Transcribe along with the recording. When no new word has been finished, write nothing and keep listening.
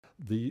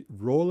The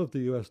role of the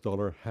US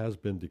dollar has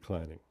been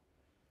declining.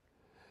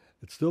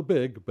 It's still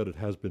big, but it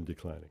has been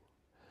declining.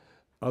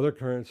 Other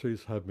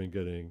currencies have been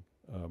getting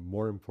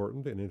more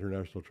important in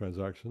international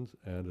transactions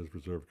and as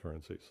reserve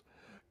currencies.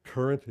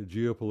 Current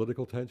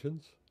geopolitical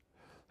tensions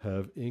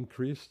have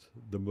increased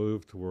the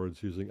move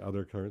towards using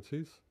other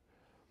currencies.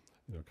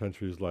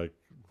 Countries like,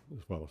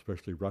 well,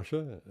 especially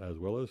Russia, as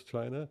well as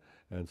China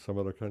and some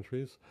other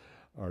countries,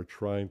 are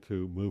trying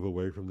to move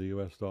away from the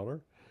US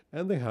dollar,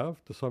 and they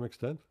have to some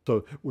extent.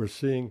 So we're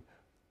seeing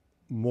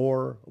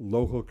more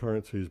local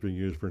currencies being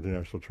used for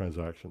international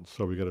transactions.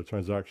 So we get a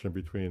transaction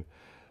between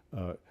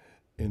uh,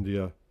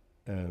 India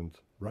and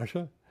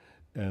Russia,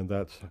 and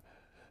that's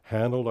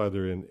handled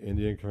either in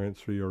Indian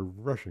currency or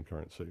Russian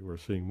currency. We're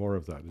seeing more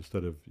of that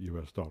instead of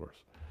US dollars.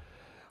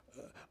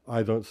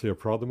 I don't see a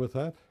problem with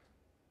that.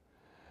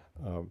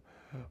 Um,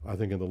 I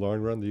think in the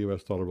long run, the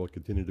US dollar will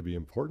continue to be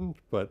important,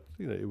 but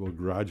it will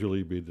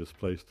gradually be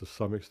displaced to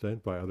some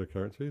extent by other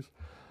currencies.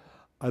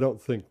 I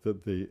don't think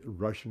that the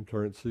Russian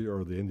currency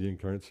or the Indian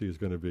currency is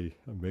going to be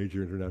a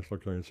major international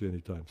currency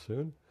anytime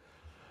soon.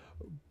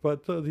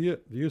 But the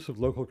use of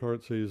local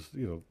currencies,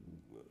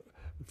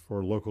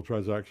 for local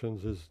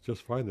transactions is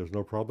just fine. There's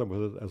no problem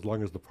with it as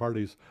long as the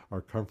parties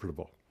are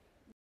comfortable.